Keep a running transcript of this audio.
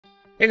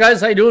Hey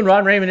guys, how you doing?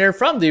 Ron Raymond here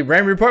from the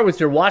Raymond Report with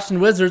your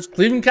Washington Wizards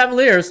Cleveland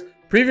Cavaliers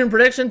preview and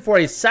prediction for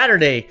a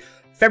Saturday,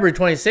 February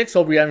 26th.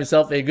 Hope you have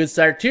yourself a good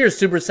start to your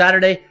Super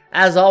Saturday.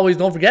 As always,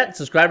 don't forget to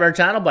subscribe to our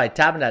channel by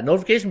tapping that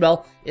notification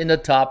bell in the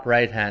top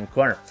right-hand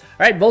corner. All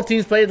right, both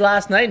teams played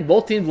last night and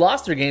both teams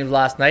lost their games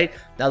last night.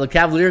 Now the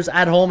Cavaliers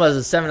at home as a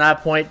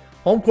 7.5 point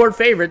home court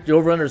favorite. The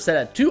over-under is set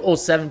at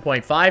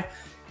 207.5.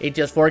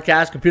 ATS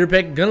forecast, computer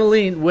pick, gonna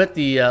lean with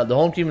the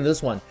home team in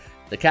this one.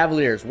 The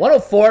Cavaliers,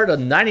 104 to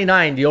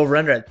 99, the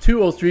over-under at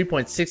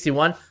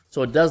 203.61,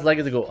 so it does like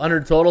it to go under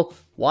total.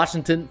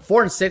 Washington,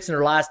 4-6 in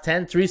their last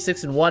 10,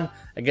 3-6-1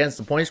 against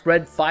the point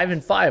spread,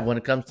 5-5 when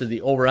it comes to the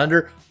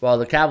over-under, while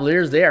the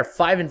Cavaliers, they are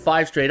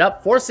 5-5 straight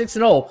up,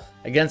 4-6-0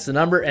 against the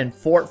number, and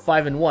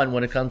 4-5-1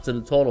 when it comes to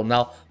the total.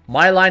 Now,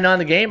 my line on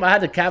the game, I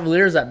had the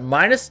Cavaliers at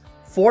minus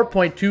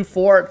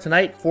 4.24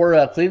 tonight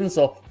for Cleveland,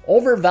 so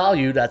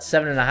overvalued at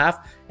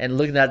 7.5, and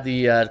looking at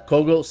the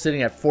Kogo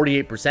sitting at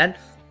 48%.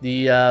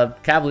 The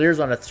Cavaliers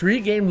on a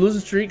 3-game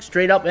losing streak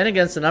straight up and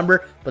against the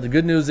number, but the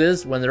good news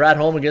is when they're at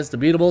home against the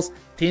beatables,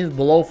 teams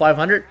below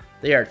 500,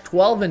 they are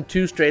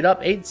 12-2 straight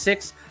up,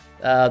 8-6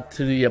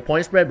 to the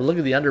point spread, but look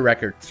at the under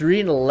record,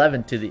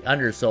 3-11 to the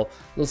under, so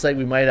looks like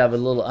we might have a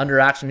little under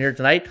action here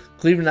tonight.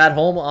 Cleveland at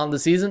home on the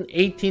season,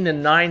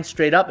 18-9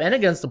 straight up and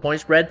against the point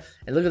spread,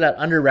 and look at that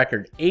under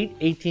record,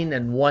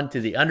 18-1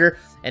 to the under,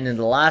 and in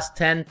the last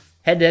 10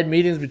 head-to-head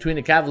meetings between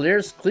the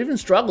Cavaliers, Cleveland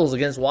struggles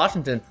against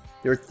Washington.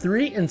 They're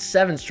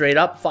 3-7 straight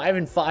up,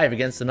 5-5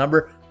 against the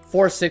number,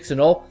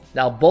 4-6-0.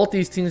 Now, both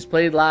these teams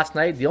played last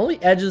night. The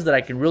only edges that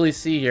I can really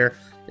see here,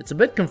 it's a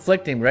bit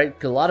conflicting, right?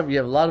 Because you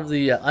have a lot of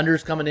the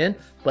unders coming in,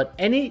 but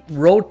any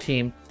road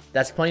team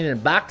that's playing in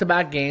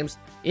back-to-back games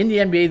in the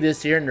NBA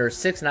this year, and they're a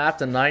 6.5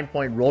 to 9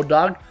 point road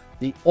dog,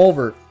 the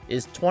over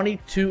is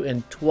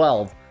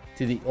 22-12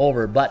 to the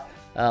over. But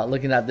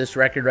looking at this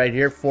record right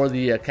here for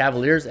the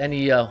Cavaliers,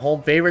 any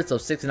home favorites of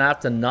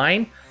 6.5 to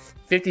 9.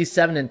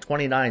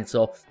 57-29.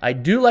 So I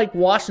do like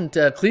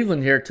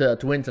Cleveland here to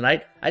win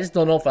tonight. I just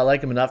don't know if I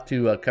like them enough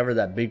to cover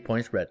that big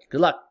point spread. Good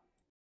luck.